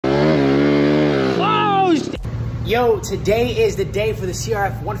Yo, today is the day for the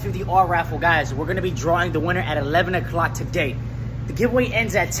CRF 150R raffle, guys. We're gonna be drawing the winner at 11 o'clock today. The giveaway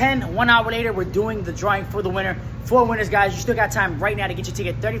ends at 10. 1 hour later, we're doing the drawing for the winner. 4 winners, guys. You still got time right now to get your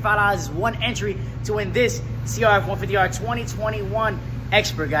ticket. $35 is 1 entry to win this CRF 150R 2021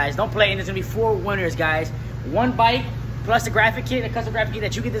 Expert, guys. Don't play, and there's gonna be 4 winners, guys. 1 bike plus the graphic kit, a custom graphic kit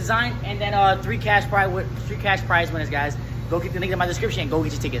that you can design, and then 3 cash prize winners, guys. Go get the link in my description and go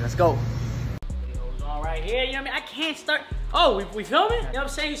get your ticket. Let's go. Right here, you know what I mean? I can't start. Oh, we filming? You know what I'm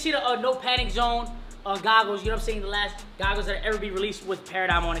saying? You see the no padding zone goggles, you know what I'm saying? The last goggles that ever be released with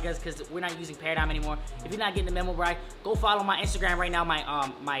Paradigm on it, because we're not using Paradigm anymore. If you're not getting the memo, right, go follow my Instagram right now,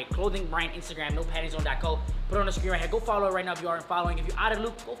 my clothing brand Instagram, nopaddingzone.co. Put it on the screen right here. Go follow it right now if you aren't following. If you're out of the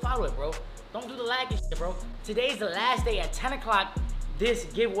loop, go follow it, bro. Don't do the lag and shit, bro. Today's the last day at 10 o'clock. This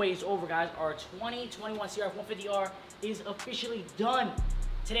giveaway is over, guys. Our 2021 CRF 150R is officially done.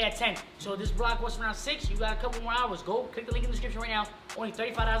 Today at 10. So this vlog was around 6. You got a couple more hours. Go click the link in the description right now. Only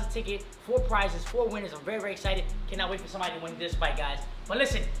 $35 a ticket, 4 prizes, 4 winners. I'm very, very excited. Cannot wait for somebody to win this bike, guys. But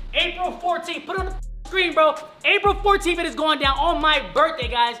listen, April 14th, put it on the screen, bro. April 14th, it is going down on my birthday,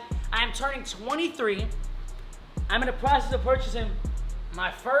 guys. I am turning 23. I'm in the process of purchasing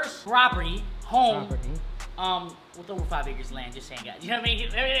my first property, home. With over 5 acres of land, just saying, guys. You know what I mean?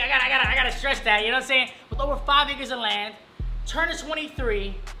 I gotta stress that, you know what I'm saying? With over 5 acres of land. Turning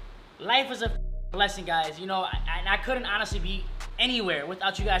 23, life is a blessing, guys. You know, I couldn't honestly be anywhere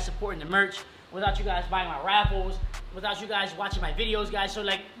without you guys supporting the merch, without you guys buying my raffles, without you guys watching my videos, guys. So,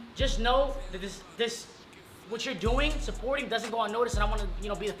 like, just know that this what you're doing, supporting, doesn't go unnoticed, and I want to, you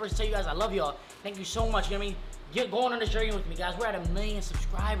know, be the first to tell you guys I love y'all. Thank you so much. You know what I mean? Get going on this journey with me, guys. We're at 1 million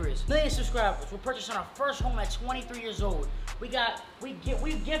subscribers. 1 million subscribers. We're purchasing our first home at 23 years old. We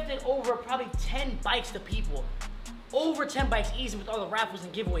gifted over probably 10 bikes to people. Over 10 bikes easy with all the raffles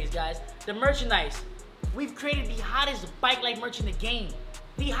and giveaways, guys. The merchandise. We've created the hottest bike life merch in the game.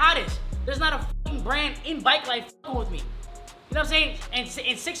 The hottest. There's not a fucking brand in bike life fucking with me. You know what I'm saying? And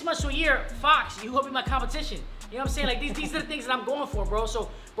in 6 months to a year, Fox, you will be my competition. You know what I'm saying? Like these are the things that I'm going for, bro. So,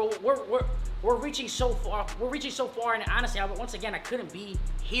 bro, we're reaching so far. We're reaching so far, and honestly, once again, I couldn't be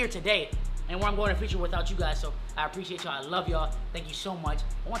here today and where I'm going in the future without you guys. So I appreciate y'all. I love y'all. Thank you so much.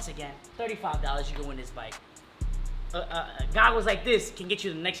 Once again, $35, you can win this bike. Goggles like this can get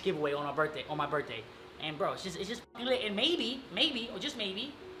you the next giveaway on my birthday. And bro, it's just lit. And maybe, or just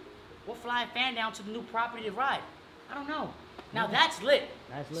maybe, we'll fly a fan down to the new property to ride. I don't know. Now that's lit.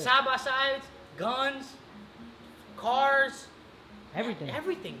 That's lit. Side by sides, guns, cars,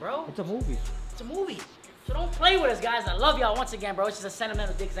 everything, bro. It's a movie. It's a movie. So don't play with us, guys. I love y'all once again, bro. It's just a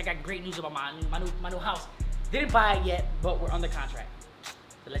sentimental day because I got great news about my new house. Didn't buy it yet, but we're under contract.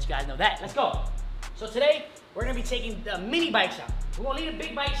 To let you guys know that. Let's go. So today, we're gonna be taking the mini bikes out. We're gonna leave the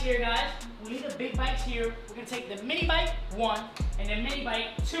big bikes here, guys. We'll leave the big bikes here. We're gonna take the mini bike 1 and the mini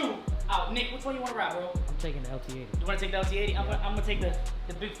bike 2 out. Nick, which one you wanna ride, bro? I'm taking the LT80. You wanna take the LT80? I'm gonna take the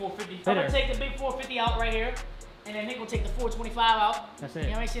big 450. I'm gonna take the big 450 out right here. And then Nick will take the 425 out. That's it.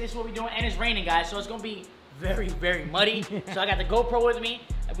 You know what I mean? This is what we're doing. And it's raining, guys, so it's gonna be very, very muddy. So I got the GoPro with me.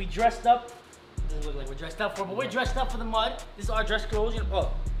 And we dressed up. It doesn't look like we're dressed up for, but we're dressed up for the mud. This is our dress clothes. You know,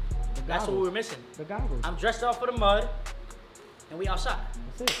 oh. That's what we were missing. The goggles. I'm dressed up for the mud, and we outside.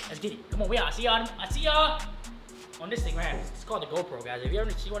 That's it. Let's get it. Come on, we out. I see y'all on this thing right here. It's called the GoPro, guys. Have you ever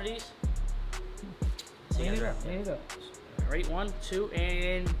seen one of these? Hang it up. Ready? 1, 2,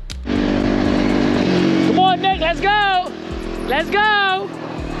 and... Come on, Nick. Let's go. Let's go.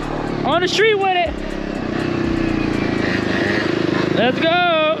 On the street with it. Let's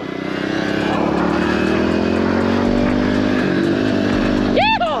go.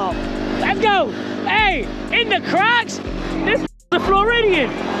 Let's go! Hey, in the Crocs? This is the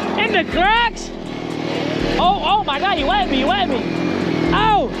Floridian. In the Crocs? Oh my God, you wet me.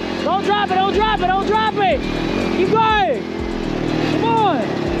 Oh, don't drop it. Keep going. Come on.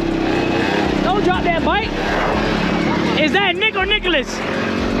 Don't drop that bike. Is that Nick or Nicholas?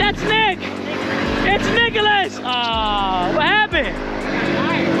 That's Nick. It's Nicholas. Oh, what happened? All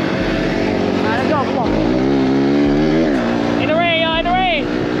right, let's go, come on. In the rain, y'all, in the rain.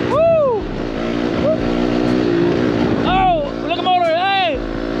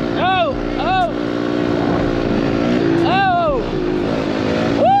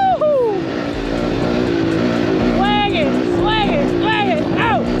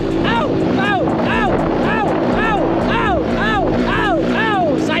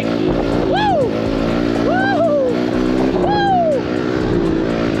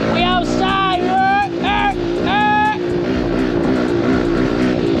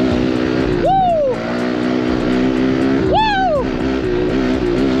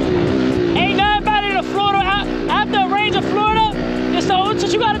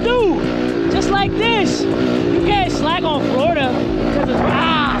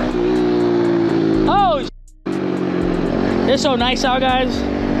 nice out, guys.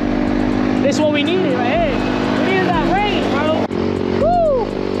 This is what we needed right here. We needed that rain, bro. Woo!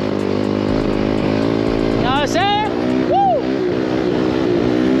 You know what I'm saying? Woo!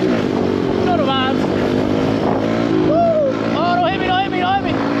 You know the vibes. Woo! Oh, don't hit me, don't hit me, don't hit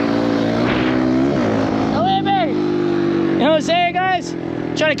me. Don't hit me. You know what I'm saying, guys?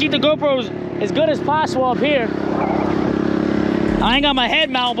 Trying to keep the GoPros as good as possible up here. I ain't got my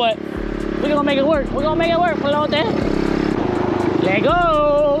head mount, but we're gonna make it work. We're gonna make it work, pelote. Let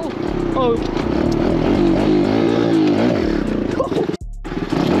go. Oh.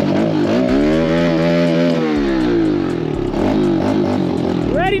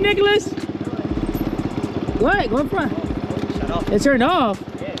 Ready, Nicholas? What? Go in front. Shut off. It turned off.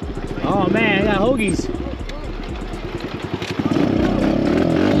 Yeah. Oh man, I got hoagies.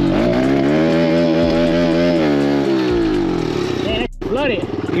 Man, it's flooded.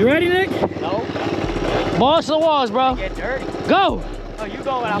 You ready, Nick? No. Balls to the walls, bro. Get dirty. Go. Oh, you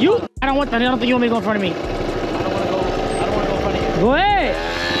go. I don't think you want me to go in front of me. I don't want to go in front of you. Go ahead.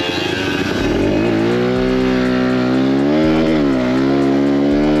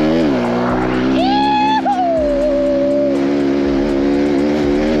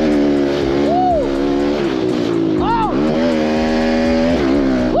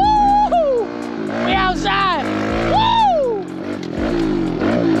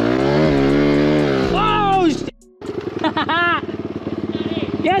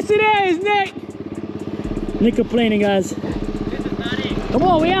 Yes, it is, Nick. Nick complaining, guys. This is not it. Come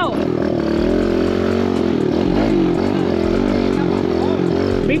on, we out.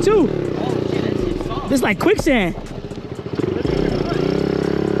 Me too. Oh, shit, that shit's soft. This is like quicksand.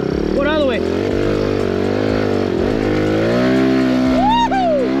 Go the other way.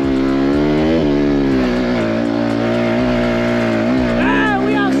 Ah,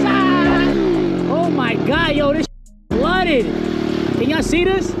 we outside. Oh my God, yo, this flooded. Can y'all see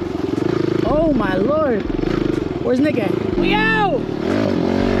this? Oh my Lord. Where's Nick at? We out!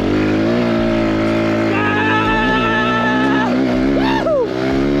 Ah! Woo!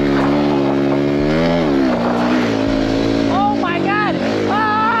 Oh my God!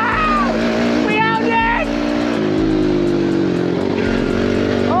 Ah! We out, Nick!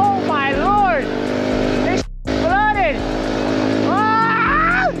 Oh my Lord! This flooded!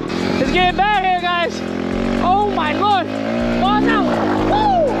 Ah! It's getting bad here, guys! Oh my Lord! Balls out! Woo!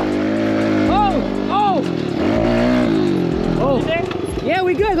 Oh! Yeah,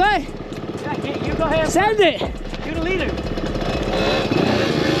 we good. Go ahead. Yeah, you go ahead. Send it. You're the leader.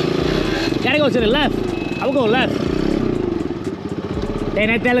 Gotta go to the left. I will go left.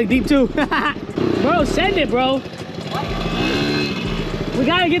 Dang, that look deep too. Bro, send it, bro. What? We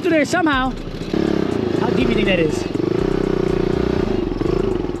gotta get through there somehow. How deep do you think that is?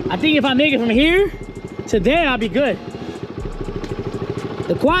 I think if I make it from here to there, I'll be good.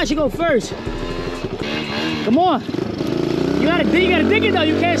 The quad should go first. Come on. You gotta dig it though,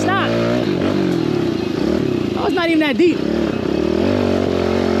 you can't stop. Oh, it's not even that deep.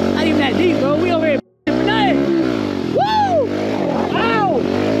 Not even that deep, bro. We over here for nothing. Woo! Wow!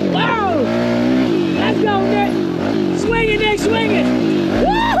 Wow! Let's go, Nick. Swing it, Nick, swing it.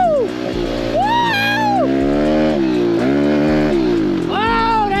 Woo! Woo!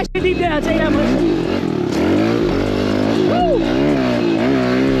 Oh, that shit deep there, I'll tell you that much. Woo!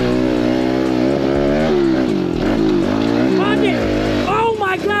 Oh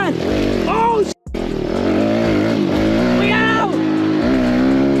my God! Oh, we out!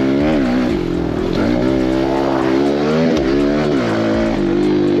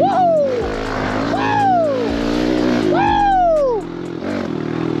 Woo! Woo! Woo!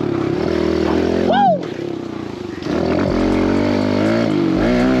 Woo!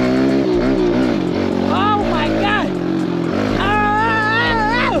 Oh my God!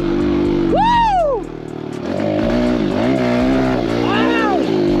 Ah! Woo!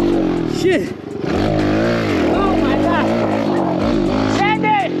 Shit. Oh my God. Send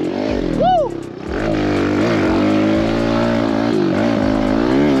it. Woo.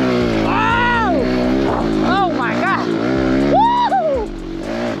 Oh. Oh my God.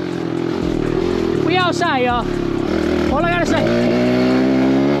 Woo. We outside, y'all. All I gotta say.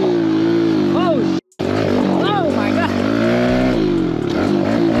 Oh. Oh my God.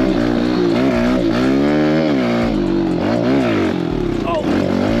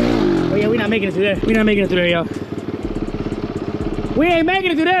 We're not making it through there. We're not making it through there, y'all. We ain't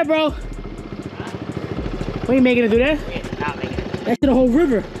making it through there, bro. We ain't making it through there. That's the whole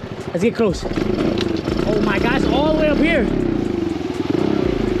river. Let's get close. Oh my God, it's all the way up here.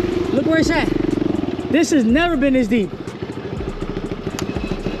 Look where it's at. This has never been this deep.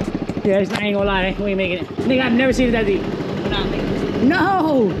 Yeah, I ain't gonna lie, we ain't making it. Nigga, I've never seen it that deep. We're not making it.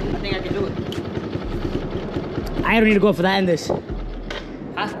 No! I think I can do it. I don't need to go for that in this.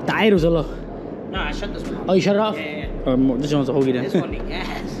 Huh? The idles are low. No, I shut this one off. Oh, you shut it off? Yeah. Or this one's a hoagie then. This one need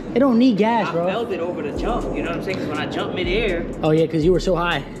gas. It don't need gas, I bro. felt it over the jump, you know what I'm saying? Because when I jumped mid-air, Oh yeah, because you were so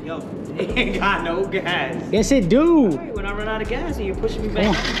high. yo, it ain't got no gas. Yes, it do. Right, when I run out of gas and you're pushing me Come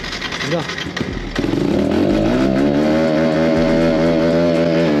on. back. Let's go.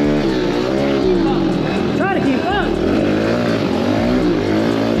 Try to keep up.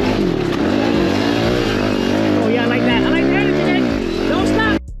 Oh yeah, I like that. I like the energy, Nick. Don't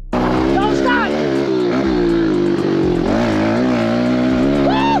stop. Don't stop.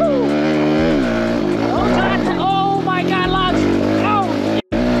 Woo! Don't stop. Oh my God, Lux. Oh.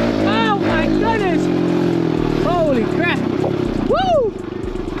 Oh my goodness. Holy crap. Woo!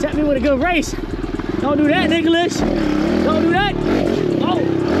 Tell me what a good race. Don't do that, Nicholas. Don't do that. Oh.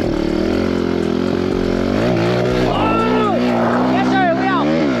 Oh! Yes, sir. We out.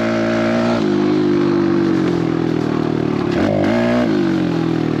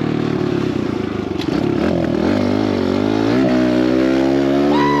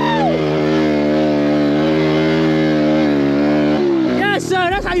 Yes, sir.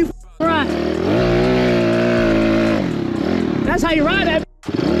 That's how you ride. That's how you ride that.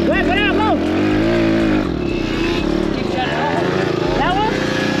 Go ahead, go down low. That one?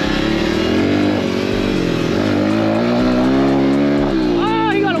 Oh,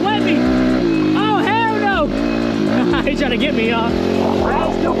 he gonna wet me. Oh, hell no. He trying to get me, y'all.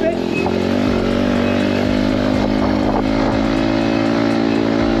 That's stupid.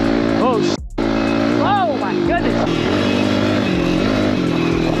 Oh, oh my goodness.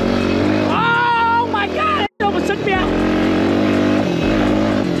 Oh my God, it almost took me out.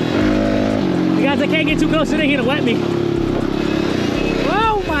 You guys, I can't get too close to here to wet me.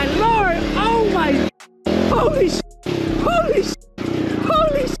 Oh my Lord! Oh my! Holy sh! Holy sh!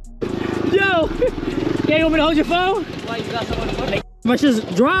 Holy sh! Yo! Yeah, you want me to hold your phone? Why you got someone to put it? My shit's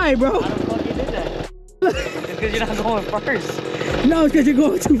dry, bro. How the fuck you did that? It's because you're not going first. No, it's because you're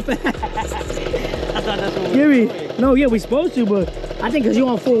going too fast. I thought that's what Give me. No, yeah, we supposed to, but I think because you're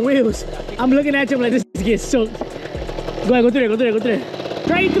on 4 wheels. I'm looking at you like this is getting soaked. Go ahead, go through there, go through there, go through there.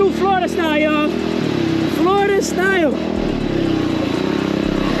 Straight through Florida style, y'all. Florida style.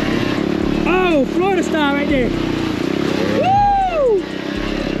 Oh, Florida style right there. Woo!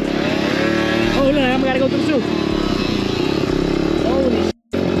 Oh, look, I gotta go through too. Holy sh!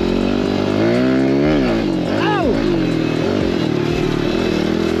 Oh!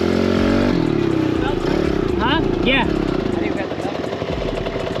 Huh? Yeah. I think we got the belt.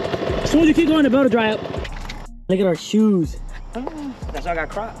 As soon as you keep going, the belt will dry up. Look at our shoes. That's why I got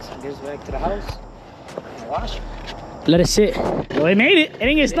Crocs. I guess back to the house and wash them. Let it sit. Well, it made it. It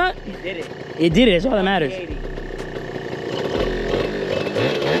didn't get stuck. It did it. It did it. That's all that matters. 80.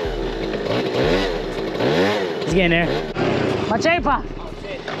 It's getting there. My chepa. Oh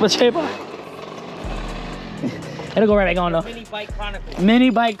shit. My chepa. It'll go right back on though. Mini Bike Chronicles. Mini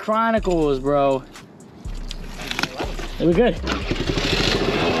Bike Chronicles, bro. We're good.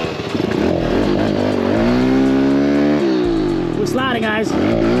 We're sliding, guys.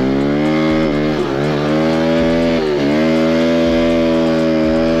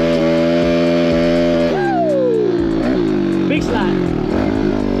 Woo! Big slide.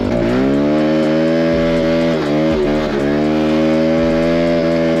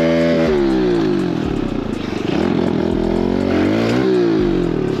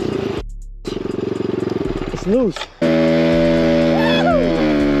 It's loose.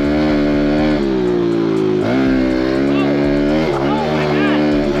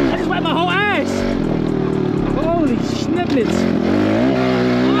 Snippets.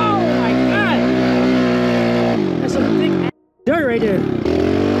 Oh my God. That's some thick dirt right there.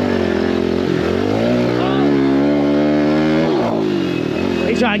 Oh.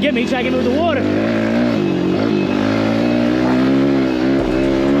 He's trying to get me. He's trying to get me with the water.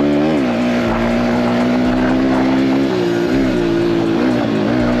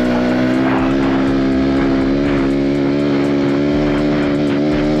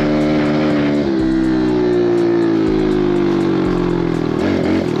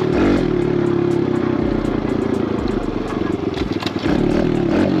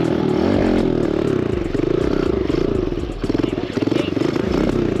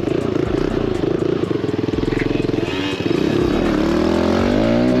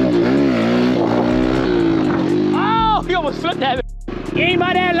 Flip that. You ain't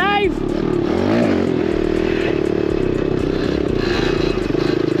about that life.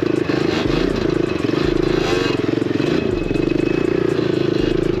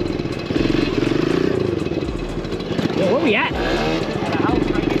 Yo, where we at?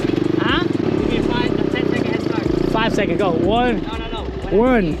 second. Go. One. No.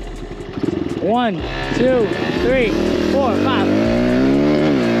 1, 2, 3, 4, 5.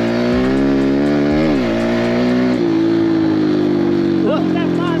 Look,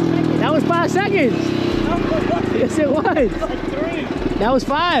 that was 5 seconds. Yes, it was. Like 3. That was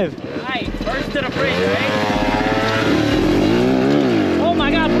 5. Right, first to the bridge, right? Oh my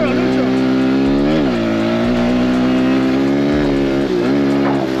God, bro, neutral.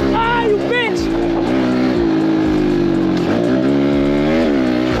 Ah, you bitch!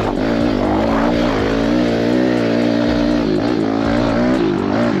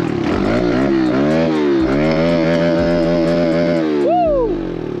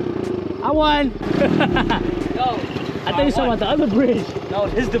 I won. No. I thought you were talking about the other bridge. No,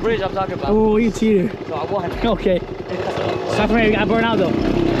 this is the bridge I'm talking about. Oh, you cheater. So I won. Okay. Stop from here. You got burned out though.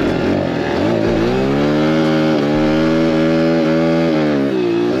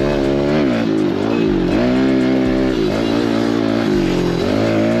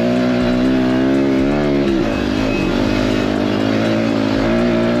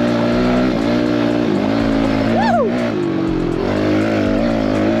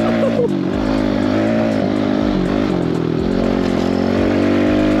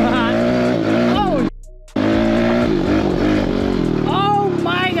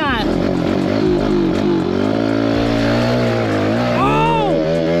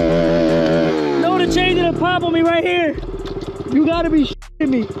 Pop on me right here. You gotta be shitting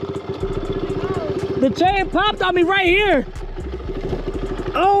me. The chain popped on me right here.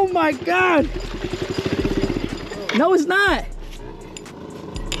 Oh my God. No, it's not.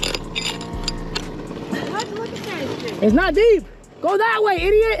 It's not deep. Go that way,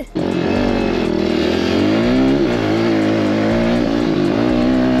 idiot.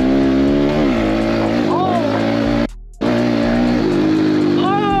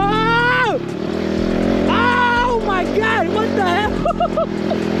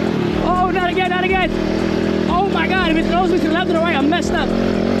 Oh, not again, not again. Oh my God, if it throws me to the left or the right, I'm messed up.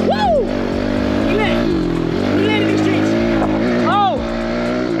 Woo! We lit in these streets. Oh,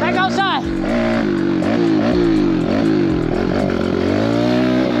 back outside.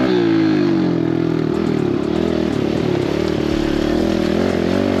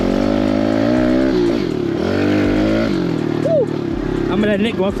 Woo! I'm gonna let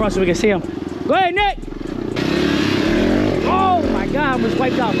Nick go across so we can see him. Go ahead, Nick. Oh my God, I almost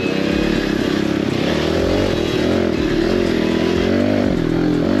wiped out.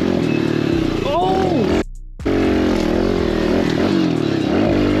 Oh!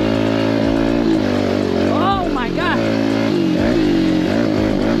 Oh my God!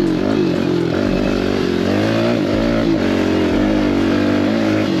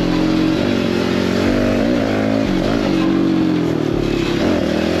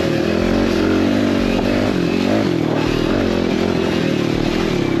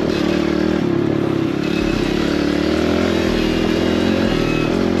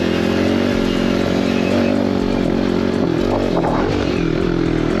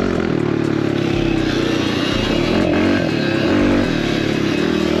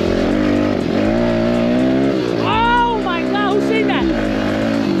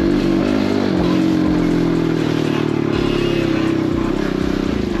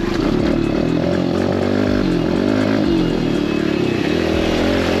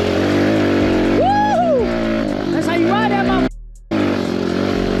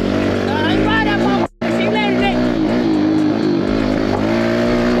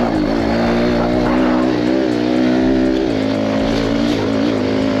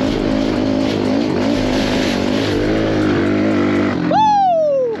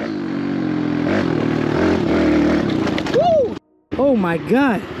 Oh my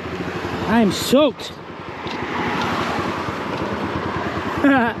God, I am soaked.